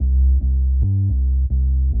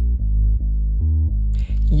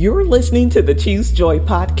You're listening to the Choose Joy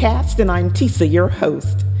podcast, and I'm Tisa, your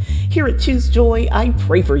host. Here at Choose Joy, I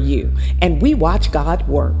pray for you, and we watch God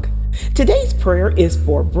work. Today's prayer is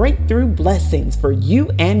for breakthrough blessings for you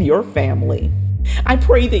and your family. I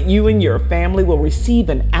pray that you and your family will receive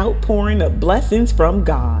an outpouring of blessings from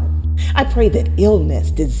God. I pray that illness,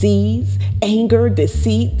 disease, anger,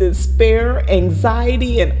 deceit, despair,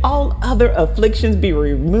 anxiety, and all other afflictions be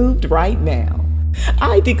removed right now.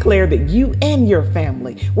 I declare that you and your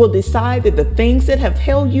family will decide that the things that have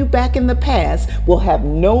held you back in the past will have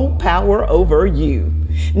no power over you.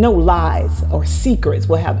 No lies or secrets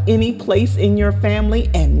will have any place in your family,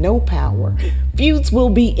 and no power. Feuds will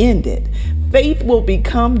be ended. Faith will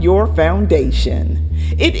become your foundation.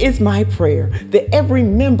 It is my prayer that every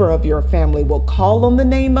member of your family will call on the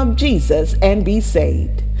name of Jesus and be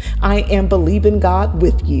saved. I am believing God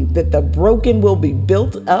with you that the broken will be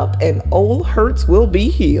built up and old hurts will be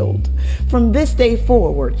healed. From this day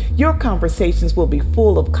forward, your conversations will be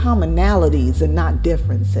full of commonalities and not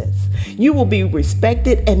differences. You will be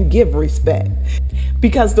respected and give respect.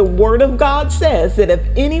 Because the Word of God says that if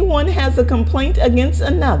anyone has a complaint against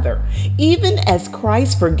another, even as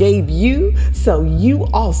Christ forgave you, so you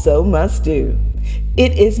also must do.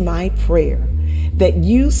 It is my prayer that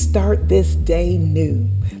you start this day new.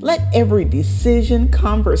 Let every decision,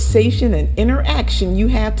 conversation, and interaction you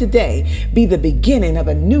have today be the beginning of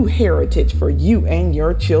a new heritage for you and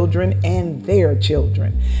your children and their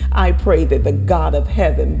children. I pray that the God of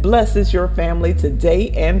heaven blesses your family today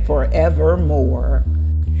and forevermore.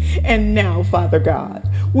 And now, Father God,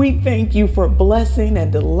 we thank you for blessing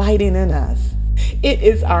and delighting in us. It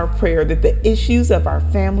is our prayer that the issues of our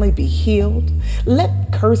family be healed.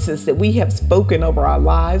 Let curses that we have spoken over our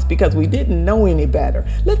lives because we didn't know any better,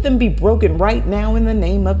 let them be broken right now in the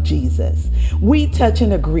name of Jesus. We touch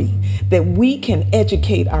and agree that we can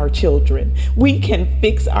educate our children, we can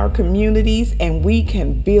fix our communities, and we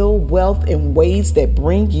can build wealth in ways that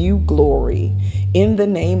bring you glory. In the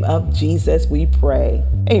name of Jesus we pray.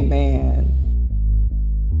 Amen.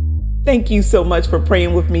 Thank you so much for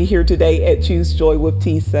praying with me here today at Choose Joy with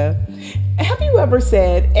Tisa. Have you ever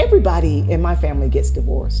said, everybody in my family gets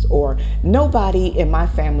divorced, or nobody in my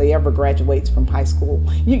family ever graduates from high school?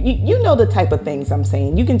 You know the type of things I'm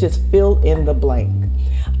saying. You can just fill in the blank.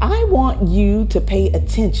 I want you to pay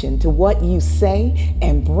attention to what you say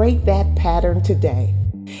and break that pattern today.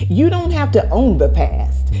 You don't have to own the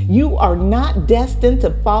past. You are not destined to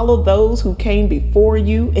follow those who came before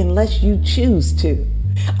you unless you choose to.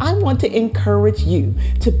 I want to encourage you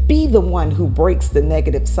to be the one who breaks the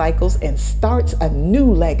negative cycles and starts a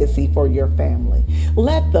new legacy for your family.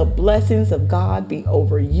 Let the blessings of God be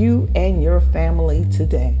over you and your family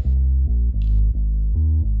today.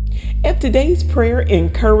 If today's prayer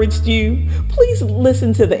encouraged you, please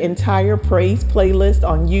listen to the entire praise playlist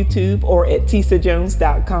on YouTube or at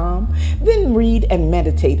tisajones.com. Then read and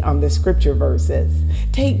meditate on the scripture verses.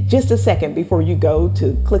 Take just a second before you go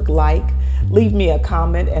to click like, leave me a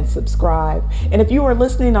comment, and subscribe. And if you are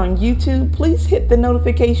listening on YouTube, please hit the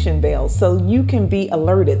notification bell so you can be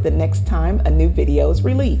alerted the next time a new video is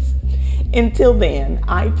released. Until then,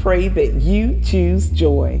 I pray that you choose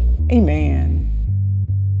joy. Amen.